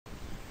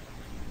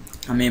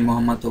আমি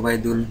মোহাম্মদ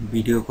ওবায়দুল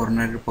ভিডিও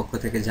কর্নারের পক্ষ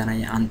থেকে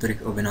জানাই আন্তরিক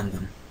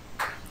অভিনন্দন।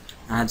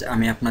 আজ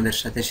আমি আপনাদের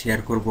সাথে শেয়ার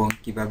করব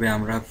কিভাবে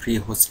আমরা ফ্রি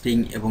হোস্টিং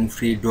এবং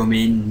ফ্রি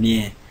ডোমেইন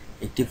নিয়ে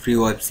একটি ফ্রি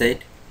ওয়েবসাইট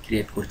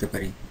ক্রিয়েট করতে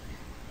পারি।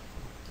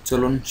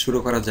 চলুন শুরু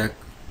করা যাক।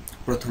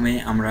 প্রথমে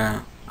আমরা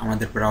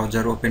আমাদের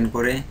ব্রাউজার ওপেন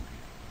করে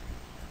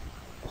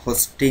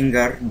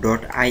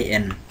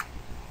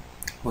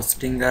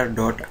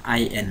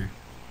hostinger.in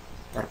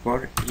তারপর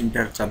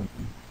ইন্টার চাপ।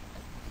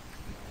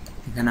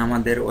 এখানে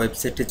আমাদের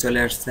ওয়েবসাইটটি চলে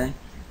আসছে।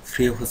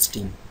 ফ্রি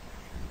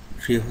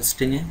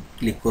হোস্টিংয়ে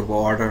ক্লিক করব,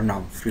 order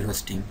now free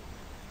hosting.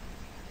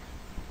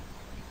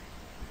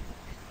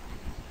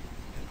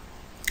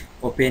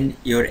 Open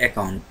your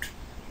account.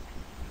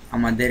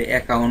 আমাদের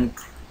অ্যাকাউন্ট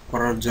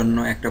করার জন্য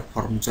একটা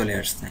ফর্ম চলে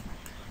আসছে।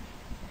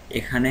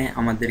 এখানে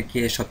আমাদেরকে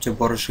সবচেয়ে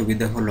বড়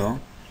সুবিধা হলো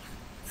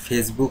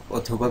ফেসবুক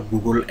অথবা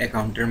গুগল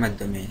অ্যাকাউন্টের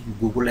মাধ্যমে।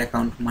 গুগল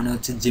অ্যাকাউন্ট মানে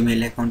হচ্ছে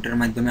জিমেইল অ্যাকাউন্টের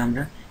মাধ্যমে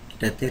আমরা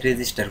এটাতে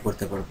রেজিস্টার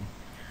করতে পারবো।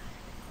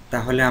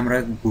 তাহলে আমরা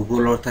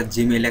গুগল অর্থাৎ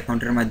জিমেইল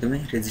অ্যাকাউন্টের মাধ্যমে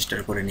রেজিস্টার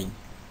করে নিই।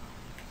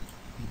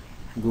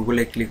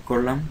 গুগলে ক্লিক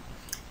করলাম,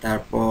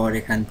 তারপর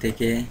এখান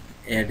থেকে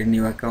অ্যাড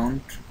নিউ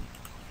অ্যাকাউন্ট,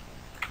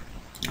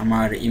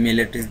 আমার ইমেল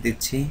অ্যাড্রেস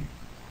দিচ্ছি।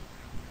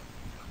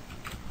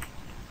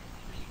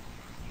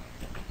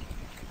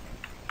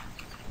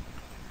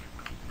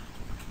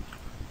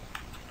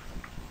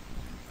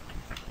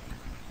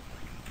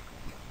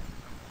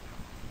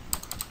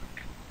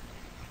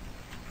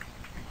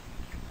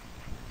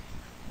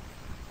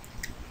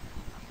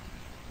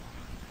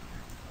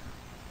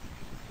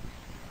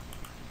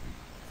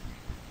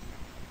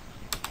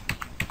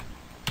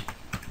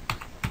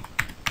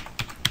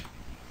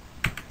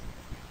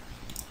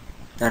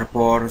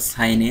 তারপর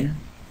সাইন ইন।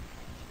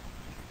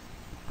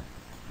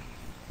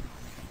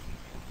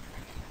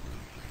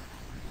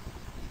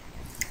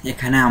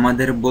 এখানে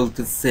আমাদের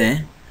বলতেছে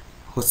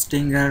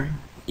Hostinger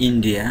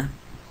India,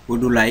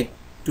 would you like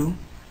to.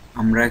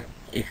 আমরা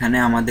এখানে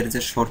আমাদের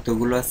যে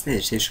শর্তগুলো আছে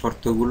সেই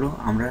শর্তগুলো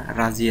আমরা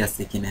রাজি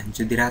আছি কিনা।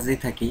 যদি রাজি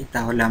থাকি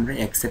তাহলে আমরা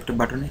অ্যাকসেপ্ট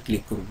বাটনে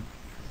ক্লিক করব।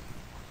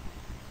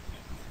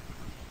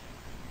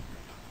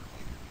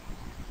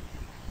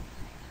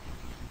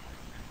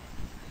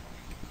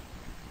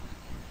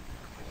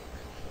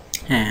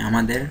 হ্যাঁ,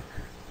 আমাদের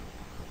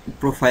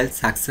প্রোফাইল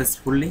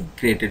সাকসেসফুলি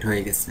ক্রিয়েটেড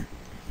হয়ে গেছে।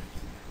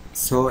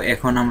 সো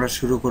এখন আমরা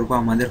শুরু করব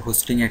আমাদের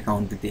হোস্টিং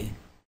অ্যাকাউন্ট দিয়ে।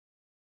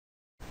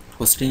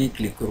 হোস্টিংয়ে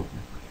ক্লিক করব।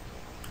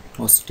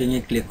 হোস্টিংয়ে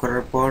ক্লিক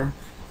করার পর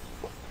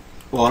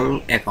অল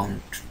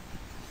অ্যাকাউন্ট।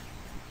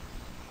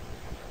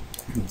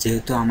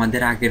 যেহেতু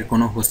আমাদের আগের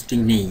কোনো হোস্টিং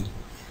নেই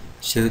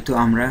সেহেতু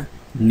আমরা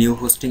নিউ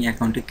হোস্টিং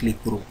অ্যাকাউন্টে ক্লিক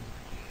করব।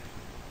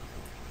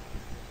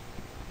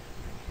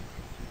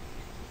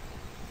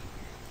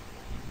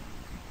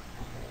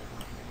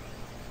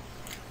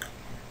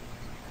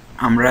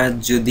 আমরা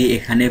যদি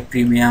এখানে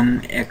প্রিমিয়াম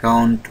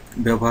অ্যাকাউন্ট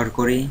ব্যবহার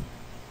করি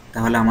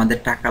তাহলে আমাদের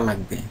টাকা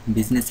লাগবে।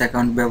 বিজনেস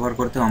অ্যাকাউন্ট ব্যবহার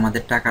করতেও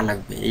আমাদের টাকা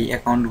লাগবে। এই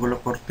অ্যাকাউন্টগুলো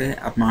করতে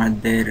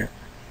আপনাদের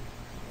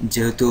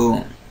যেহেতু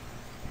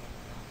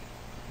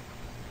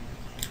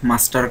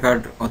মাস্টার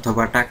কার্ড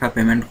অথবা টাকা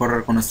পেমেন্ট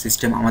করার কোনো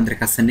সিস্টেম আমাদের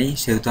কাছে নেই,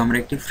 সেহেতু আমরা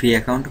একটি ফ্রি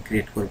অ্যাকাউন্ট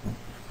ক্রিয়েট করব।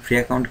 ফ্রি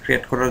অ্যাকাউন্ট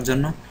ক্রিয়েট করার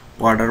জন্য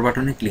অর্ডার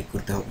বাটনে ক্লিক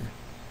করতে হবে।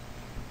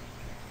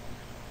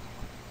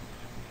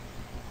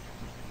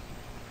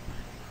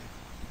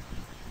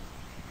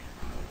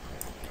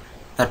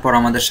 তারপর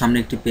আমাদের সামনে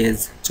একটি পেজ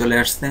চলে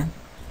আসছে।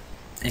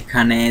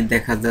 এখানে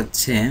দেখা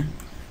যাচ্ছে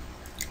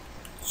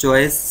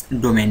চয়েস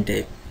ডোমেইন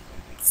টাইপ,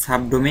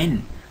 সাবডোমেইন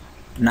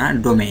না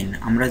ডোমেইন।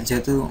 আমরা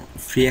যেহেতু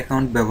ফ্রি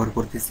অ্যাকাউন্ট ব্যবহার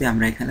করতেছি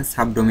আমরা এখানে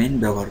সাবডোমেইন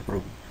ব্যবহার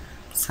করব।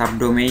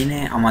 সাবডোমেইনে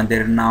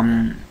আমাদের নাম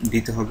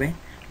দিতে হবে।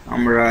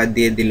 আমরা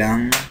দিয়ে দিলাম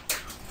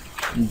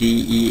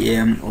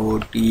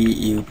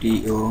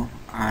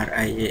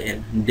DEMOTUTORIAL,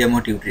 ডেমো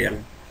টিউটোরিয়াল।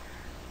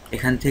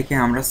 এখান থেকে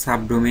আমরা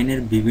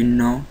সাবডোমেইনের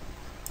বিভিন্ন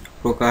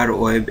প্রকার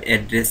ওয়েব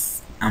অ্যাড্রেস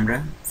আমরা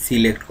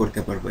সিলেক্ট করতে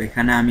পারবো।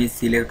 এখানে আমি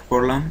সিলেক্ট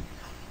করলাম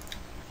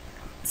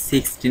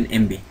 16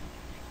 MB,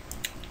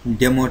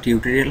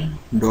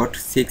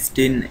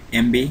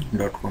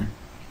 demotutorial.16mb.com।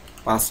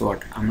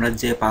 পাসওয়ার্ড, আমরা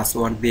যে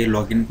পাসওয়ার্ড দিয়ে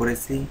লগ ইন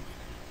করেছি,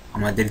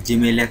 আমাদের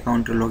জিমেইল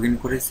অ্যাকাউন্টে লগ ইন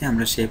করেছি,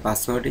 আমরা সেই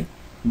পাসওয়ার্ডই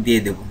দিয়ে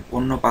দেব।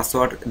 অন্য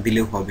পাসওয়ার্ড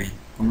দিলেও হবে,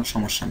 কোনো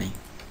সমস্যা নেই।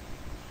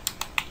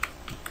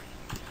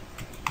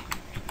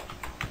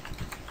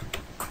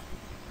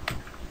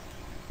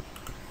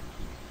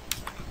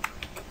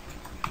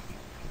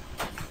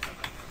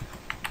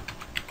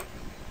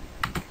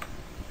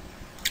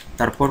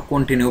 তারপর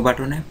কন্টিনিউ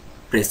বাটনে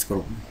প্রেস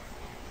করব।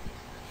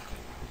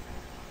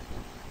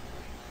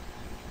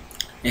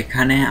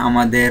 এখানে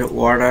আমাদের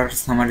অর্ডার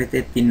সামারিতে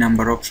 3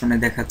 নাম্বার অপশনে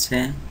দেখাচ্ছে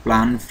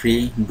plan free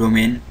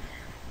domain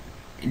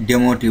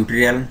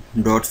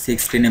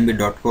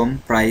demotutorial.16mb.com,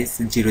 price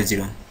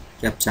 00।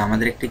 Captcha,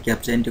 আমাদের একটি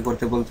ক্যাপচা এন্ট্রি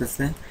করতে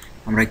বলতেছে,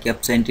 আমরা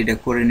ক্যাপচা এন্ট্রিটা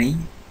করে নিই।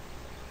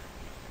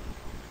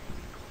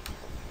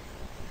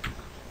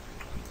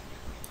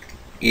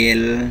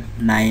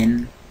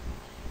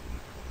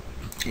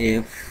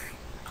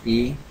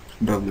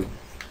 L9FEW।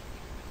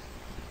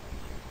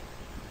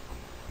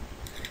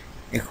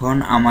 এখন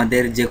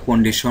আমাদের যে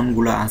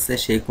কন্ডিশনগুলো আছে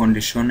সেই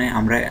কন্ডিশনে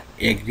আমরা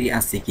এগ্রি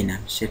আছি কিনা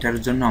সেটার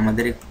জন্য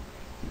আমাদের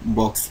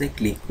বক্সে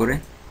ক্লিক করে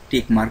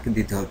টিক মার্ক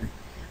দিতে হবে,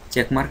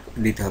 চেক মার্ক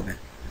দিতে হবে।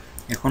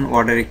 এখন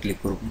অর্ডারে ক্লিক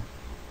করব।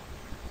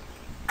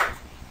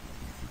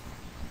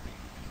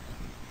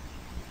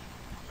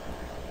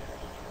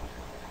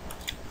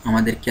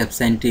 আমাদের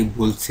ক্যাপসাইনটি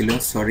ভুল ছিল,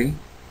 সরি।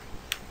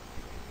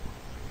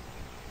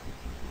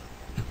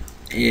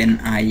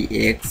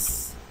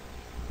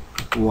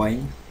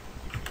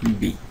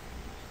 NIXYB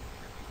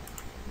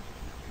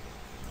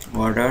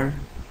অর্ডার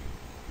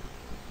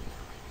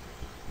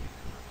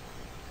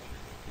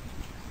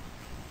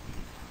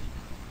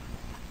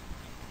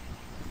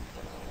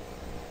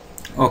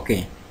ওকে।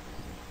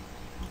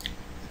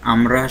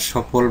 আমরা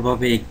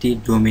সফলভাবে একটি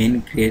ডোমেইন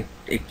ক্রিয়েট,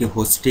 একটি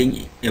হোস্টিং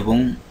এবং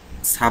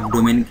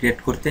সাবডোমেইন ক্রিয়েট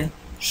করতে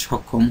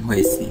সক্ষম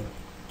হয়েছি।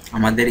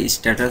 আমাদের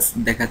স্ট্যাটাস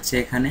দেখাচ্ছে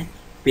এখানে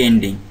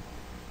পেন্ডিং।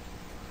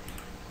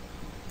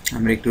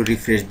 আমরা একটু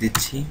রিফ্রেশ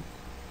দিচ্ছি।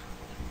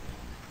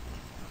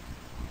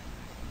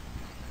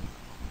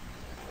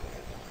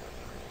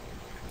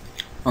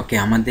 ওকে,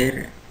 আমাদের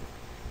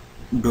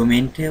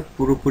ডোমেইনটা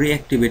পুরোপুরি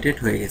অ্যাক্টিভেটেড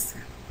হয়ে গেছে।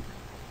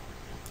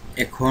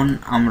 এখন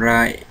আমরা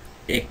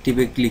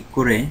অ্যাক্টিভে ক্লিক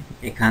করে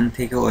এখান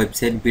থেকে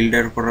ওয়েবসাইট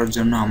বিল্ডার করার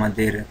জন্য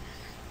আমাদের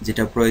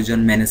যেটা প্রয়োজন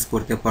ম্যানেজ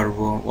করতে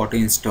পারবো, অটো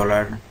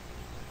ইনস্টলার,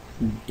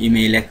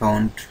 ইমেইল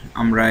অ্যাকাউন্ট।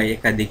 আমরা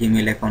একাধিক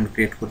ইমেইল অ্যাকাউন্ট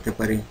ক্রিয়েট করতে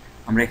পারি।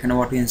 আমরা এখানে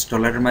অটো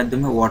ইনস্টলারের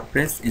মাধ্যমে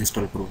ওয়ার্ডপ্রেস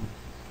ইনস্টল করব।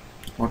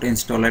 অটো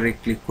ইনস্টলারে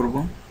ক্লিক করব।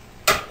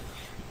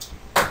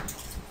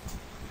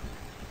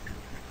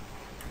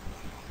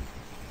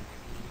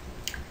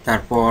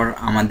 তারপর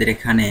আমাদের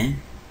এখানে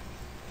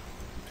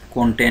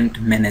কন্টেন্ট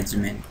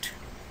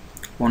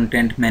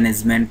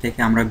ম্যানেজমেন্ট থেকে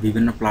আমরা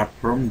বিভিন্ন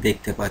প্ল্যাটফর্ম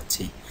দেখতে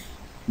পাচ্ছি।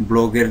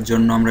 ব্লগের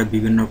জন্য আমরা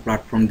বিভিন্ন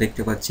প্ল্যাটফর্ম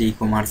দেখতে পাচ্ছি, ই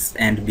কমার্স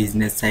অ্যান্ড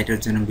বিজনেস সাইটের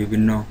জন্য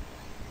বিভিন্ন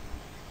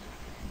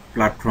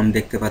প্ল্যাটফর্ম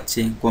দেখতে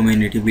পাচ্ছি,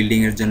 কমিউনিটি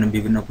বিল্ডিংয়ের জন্য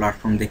বিভিন্ন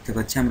প্ল্যাটফর্ম দেখতে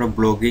পাচ্ছি। আমরা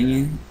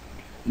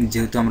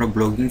যেহেতু আমরা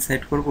ব্লগিং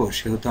সাইট করব,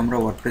 সেহেতু আমরা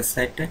ওয়ার্ডপ্রেস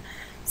সাইটটা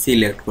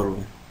সিলেক্ট করব।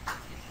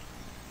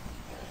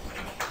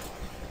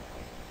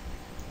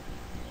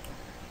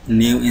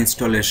 নিউ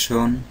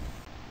ইনস্টলেশন,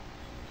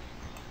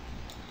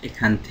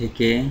 এখান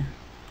থেকে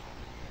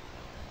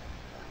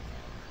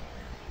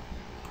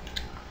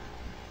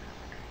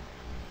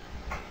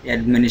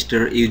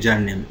অ্যাডমিনিস্ট্রেটর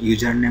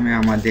ইউজার নেমে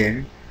আমাদের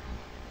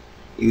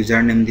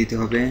ইউজার নেম দিতে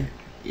হবে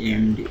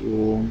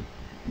MDOBAYDUL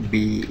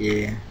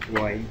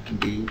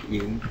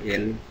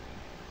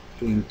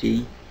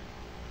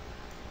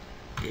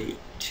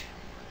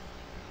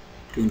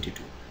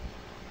 2822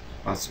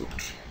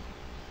 পাসওয়ার্ড।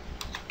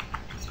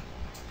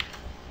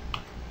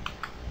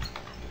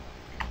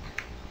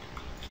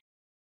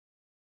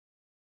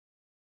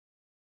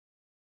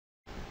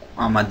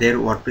 আমাদের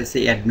ওয়ার্ডপ্রেসে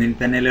অ্যাডমিন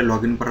প্যানেলে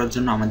লগ ইন করার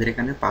জন্য আমাদের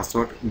এখানে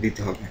পাসওয়ার্ড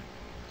দিতে হবে।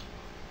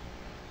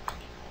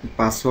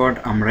 পাসওয়ার্ড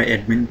আমরা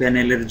অ্যাডমিন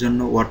প্যানেলের জন্য,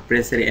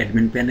 ওয়ার্ডপ্রেসের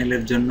অ্যাডমিন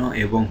প্যানেলের জন্য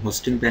এবং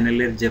হোস্টিং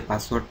প্যানেলের যে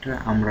পাসওয়ার্ডটা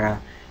আমরা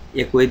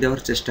একই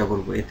দেওয়ার চেষ্টা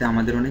করব, এতে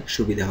আমাদের অনেক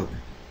সুবিধা হবে।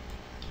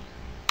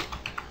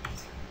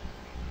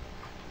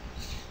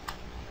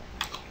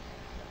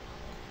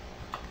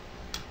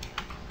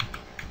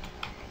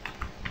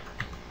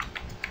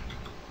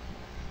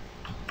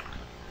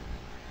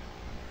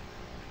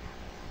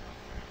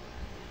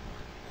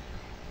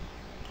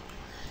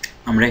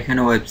 আমরা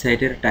এখানে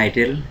ওয়েবসাইটের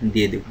টাইটেল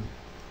দিয়ে দেব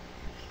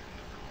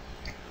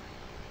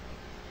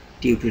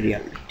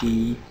টিউটোরিয়াল,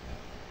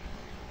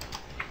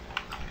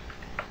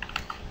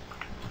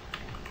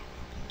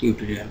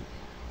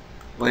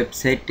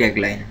 ওয়েবসাইট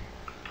ট্যাগলাইন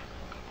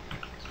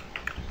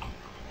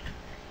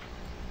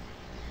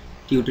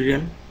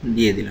টিউটোরিয়াল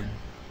দিয়ে দিলাম।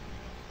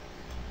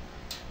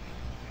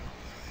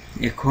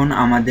 এখন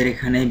আমাদের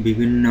এখানে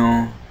বিভিন্ন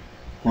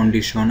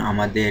কন্ডিশন,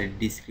 আমাদের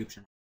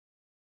ডিসক্রিপশন,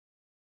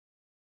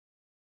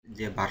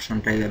 যে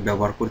ভার্সনটা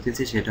ব্যবহার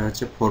করতেছি সেটা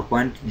হচ্ছে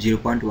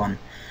 4.0.1।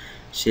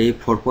 সেই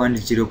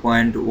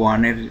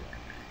 4.0.1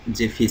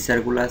 যে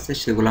ফিচারগুলো আছে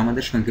সেগুলো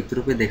আমাদের সংক্ষিপ্ত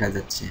রূপে দেখা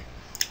যাচ্ছে।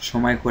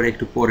 সময় করে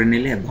একটু পড়ে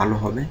নিলে ভালো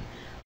হবে।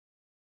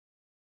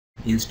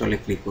 ইনস্টলে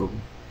ক্লিক করব।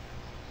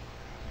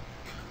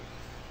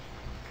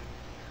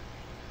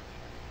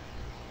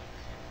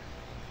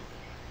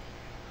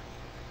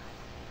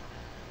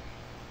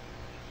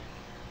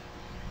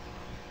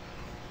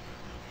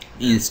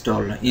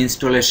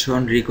 Installation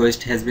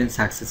request has been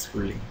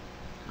successfully.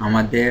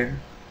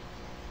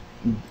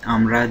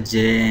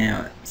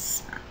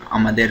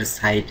 আমাদের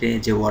সাইটে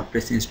যে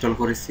ওয়ার্ডপ্রেস ইনস্টল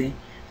করেছি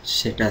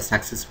সেটা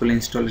সাকসেসফুল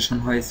ইনস্টলেশন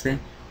হয়েছে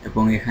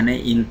এবং এখানে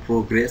ইন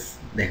প্রোগ্রেস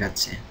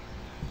দেখাচ্ছে।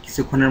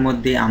 কিছুক্ষণের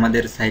মধ্যে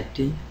আমাদের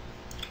সাইটটি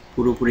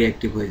পুরোপুরি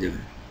অ্যাক্টিভ হয়ে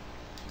যাবে।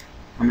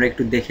 আমরা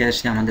একটু দেখে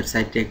আসি আমাদের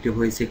সাইটটি অ্যাক্টিভ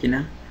হয়েছে কিনা।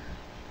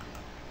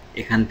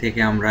 এখান থেকে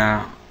আমরা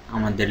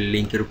আমাদের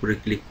লিঙ্কের উপরে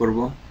ক্লিক করব।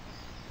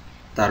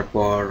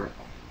 তারপর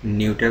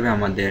নিউ ট্যাবে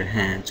আমাদের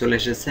চলে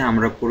এসেছে।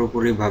 আমরা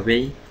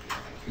পুরোপুরিভাবেই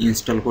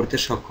ইনস্টল করতে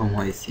সক্ষম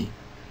হয়েছি।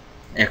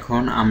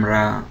 এখন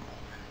আমরা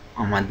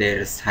আমাদের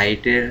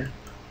সাইটের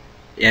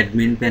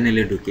অ্যাডমিন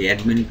প্যানেলে ঢুকি।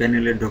 অ্যাডমিন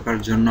প্যানেলে ঢোকার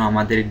জন্য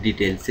আমাদের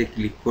ডিটেলসে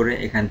ক্লিক করে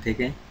এখান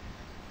থেকে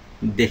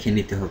দেখে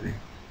নিতে হবে।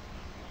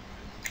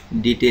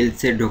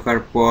 ডিটেলসে ঢোকার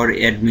পর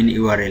অ্যাডমিন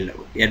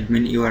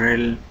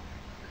ইউআরএল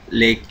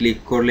ক্লিক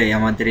করলে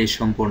আমাদের এই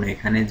সম্পূর্ণ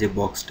এখানে যে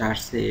বক্সটা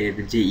আসছে এর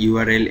যে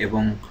ইউআরএল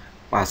এবং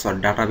password,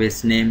 database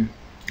name,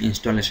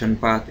 installation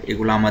path,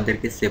 এগুলো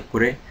আমাদেরকে সেভ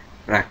করে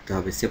রাখতে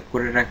হবে। সেভ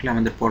করে রাখলে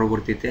আমাদের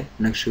পরবর্তীতে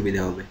অনেক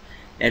সুবিধা হবে।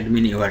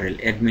 অ্যাডমিন ইউআরএল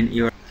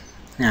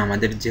হ্যাঁ,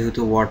 আমাদের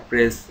যেহেতু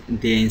ওয়ার্ডপ্রেস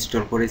দিয়ে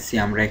ইনস্টল করেছি,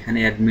 আমরা এখানে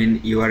অ্যাডমিন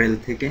ইউআরএল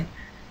থেকে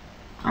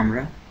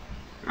আমরা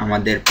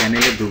আমাদের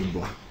প্যানেলে ঢুকব।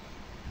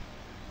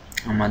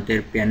 আমাদের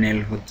প্যানেল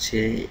হচ্ছে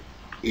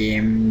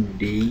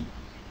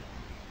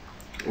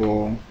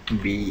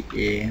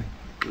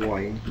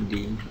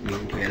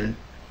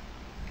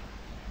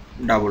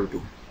MDOBAYDUL22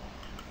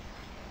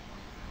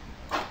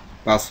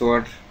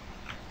 পাসওয়ার্ড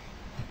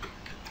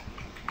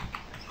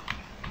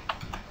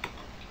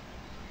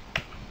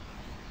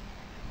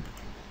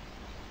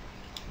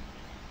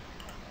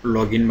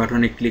লগইন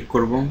বাটনে ক্লিক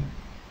করব।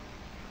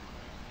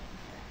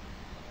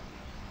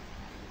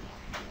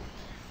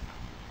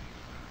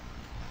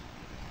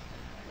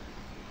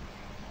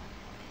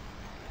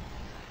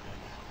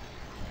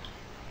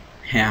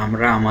 হ্যাঁ,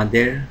 আমরা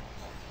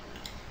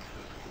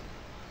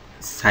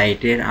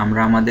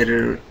আমাদের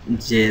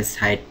যে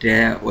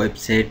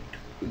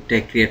ওয়েবসাইটটা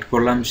ক্রিয়েট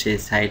করলাম সেই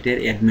সাইটের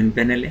অ্যাডমিন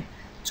প্যানেলে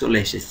চলে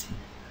এসেছি।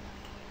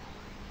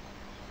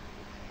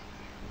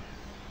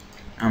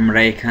 আমরা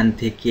এখান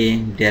থেকে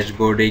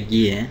ড্যাশবোর্ডে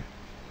গিয়ে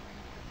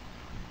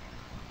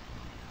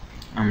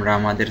আমরা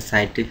আমাদের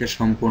সাইটটিকে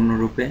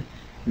সম্পূর্ণরূপে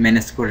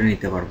ম্যানেজ করে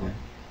নিতে পারবো।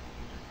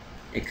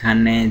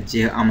 এখানে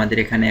যে আমাদের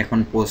এখানে এখন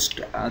পোস্ট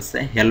আছে,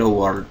 হ্যালো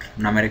ওয়ার্ল্ড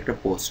নামের একটা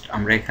পোস্ট,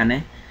 আমরা এখানে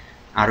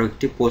আরও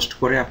একটি পোস্ট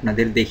করে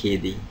আপনাদের দেখিয়ে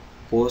দিই।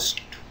 Post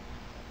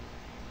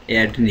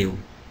add new.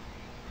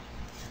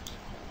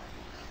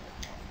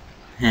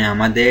 হ্যাঁ,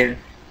 আমাদের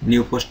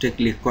নিউ পোস্টে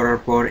ক্লিক করার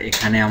পর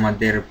এখানে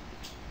আমাদের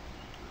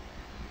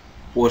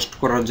পোস্ট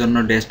করার জন্য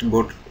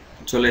ড্যাশবোর্ড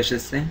চলে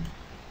এসেছে।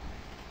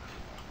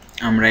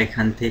 আমরা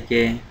এখান থেকে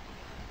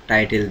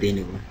টাইটেল দিয়ে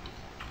নেব,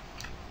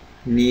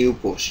 নিউ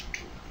পোস্ট।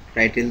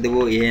 টাইটেল দেব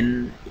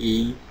NE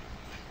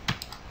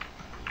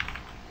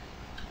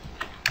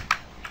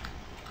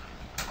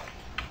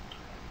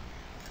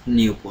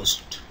নিউ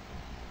পোস্ট।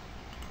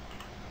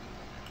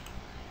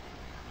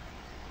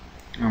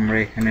 আমরা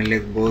এখানে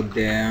লিখব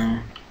the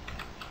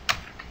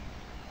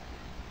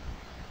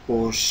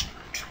post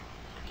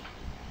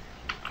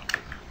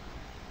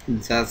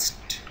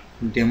just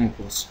demo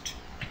post.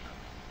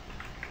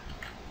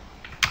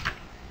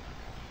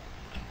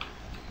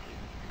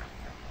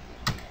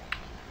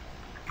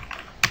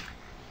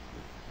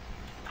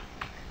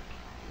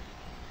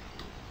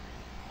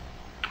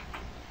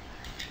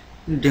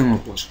 Demo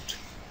post.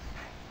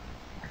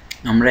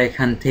 আমরা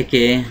এখান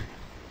থেকে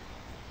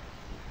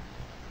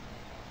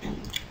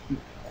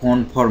কোন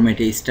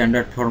ফরম্যাটে,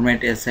 standard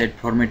format, aside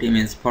format,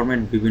 image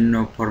format, বিভিন্ন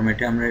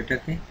ফরম্যাটে আমরা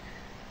এটাকে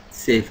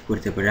সেভ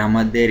করতে পারি।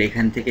 আমাদের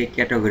এখান থেকে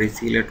ক্যাটাগরি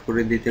সিলেক্ট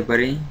করে দিতে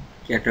পারি।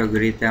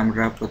 ক্যাটাগরিতে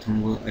আমরা প্রথম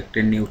একটা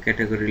নিউ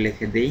ক্যাটাগরি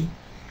লিখে দেই,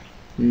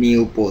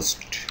 নিউ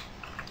পোস্ট।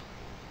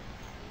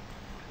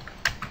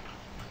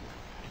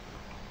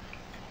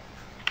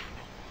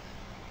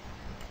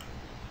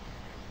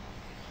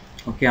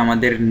 ওকে,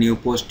 আমাদের নিউ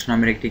পোস্ট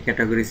নামের একটি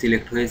ক্যাটাগরি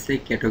সিলেক্ট হয়েছে।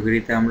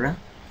 ক্যাটাগরিতে আমরা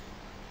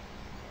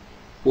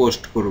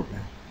পোস্ট করব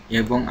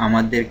এবং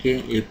আমাদেরকে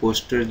এই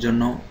পোস্টের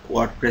জন্য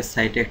ওয়ার্ডপ্রেস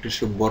সাইটে একটা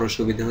বড়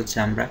সুবিধা হচ্ছে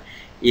আমরা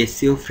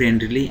এসইও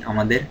ফ্রেন্ডলি,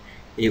 আমাদের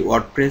এই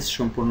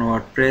সম্পূর্ণ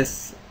ওয়ার্ডপ্রেস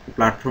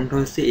প্ল্যাটফর্মটা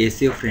হচ্ছে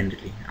এসইও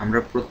ফ্রেন্ডলি। আমরা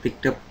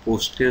প্রত্যেকটা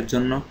পোস্টের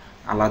জন্য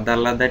আলাদা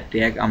আলাদা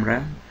ট্যাগ আমরা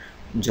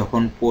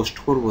যখন পোস্ট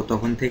করব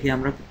তখন থেকে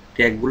আমরা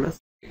ট্যাগগুলো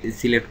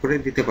সিলেক্ট করে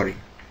দিতে পারি।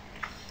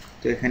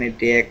 তো এখানে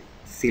ট্যাগ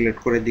সিলেক্ট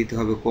করে দিতে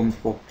হবে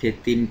কমপক্ষে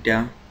 3টা।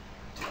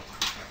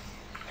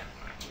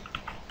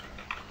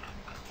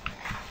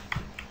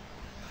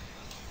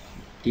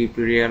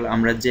 টিউটোরিয়াল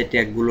আমরা যে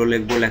ট্যাগগুলো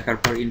লিখবো, লেখার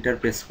পর এন্টার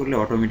প্রেস করলে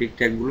অটোমেটিক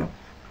ট্যাগগুলো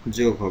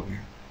যোগ হবে।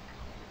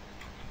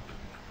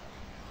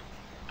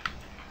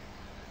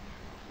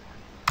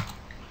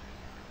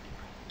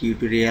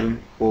 Tutorial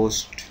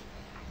post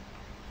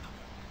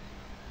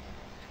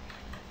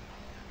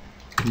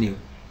new.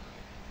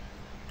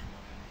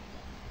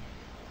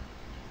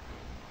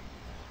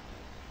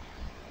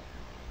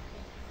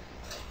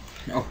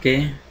 ওকে,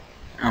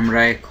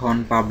 আমরা এখন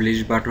পাবলিশ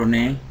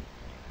বাটনে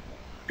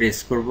প্রেস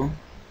করব।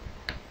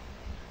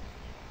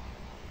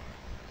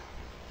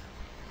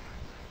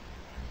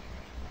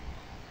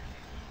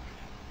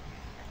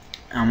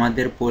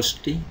 আমাদের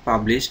পোস্টটি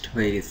পাবলিশড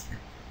হয়ে গেছে।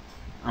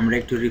 আমরা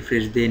একটু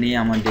রিফ্রেশ দিয়ে নিই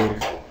আমাদের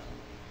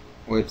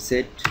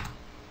ওয়েবসাইট।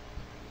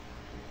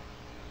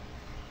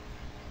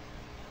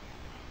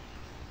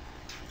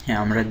 হ্যাঁ,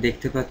 আমরা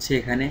দেখতে পাচ্ছি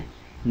এখানে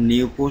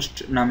নিউ পোস্ট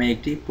নামে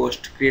একটি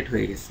পোস্ট ক্রিয়েট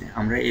হয়ে গেছে।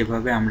 আমরা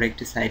এভাবে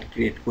একটি সাইট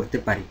ক্রিয়েট করতে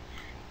পারি।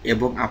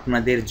 এবং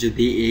আপনাদের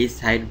যদি এই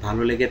সাইট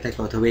ভালো লেগে থাকে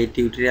অথবা এই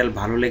টিউটোরিয়াল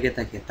ভালো লেগে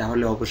থাকে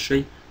তাহলে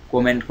অবশ্যই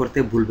কমেন্ট করতে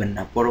ভুলবেন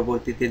না।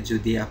 পরবর্তীতে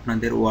যদি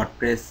আপনাদের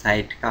ওয়ার্ডপ্রেস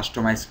সাইট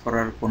কাস্টমাইজ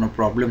করার কোনো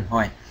প্রবলেম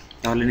হয়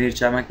তাহলে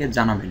নিশ্চয়ই আমাকে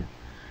জানাবেন।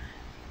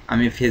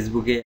 আমি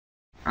ফেসবুকে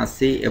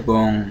আছি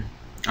এবং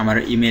আমার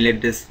ইমেল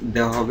অ্যাড্রেস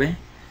দেওয়া হবে।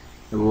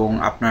 এবং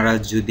আপনারা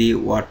যদি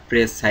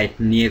ওয়ার্ডপ্রেস সাইট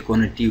নিয়ে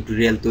কোনো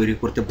টিউটোরিয়াল তৈরি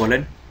করতে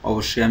বলেন,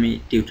 অবশ্যই আমি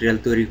টিউটোরিয়াল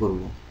তৈরি করব।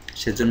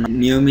 সেজন্য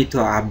নিয়মিত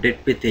আপডেট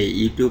পেতে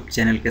ইউটিউব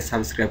চ্যানেলকে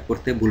সাবস্ক্রাইব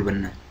করতে ভুলবেন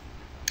না।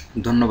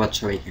 ধন্যবাদ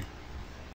সবাইকে।